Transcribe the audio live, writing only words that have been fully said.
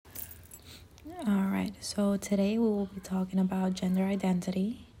Alright, so today we will be talking about gender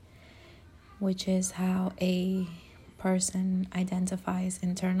identity, which is how a person identifies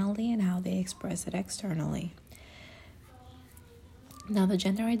internally and how they express it externally. Now, the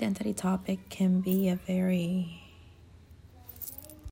gender identity topic can be a very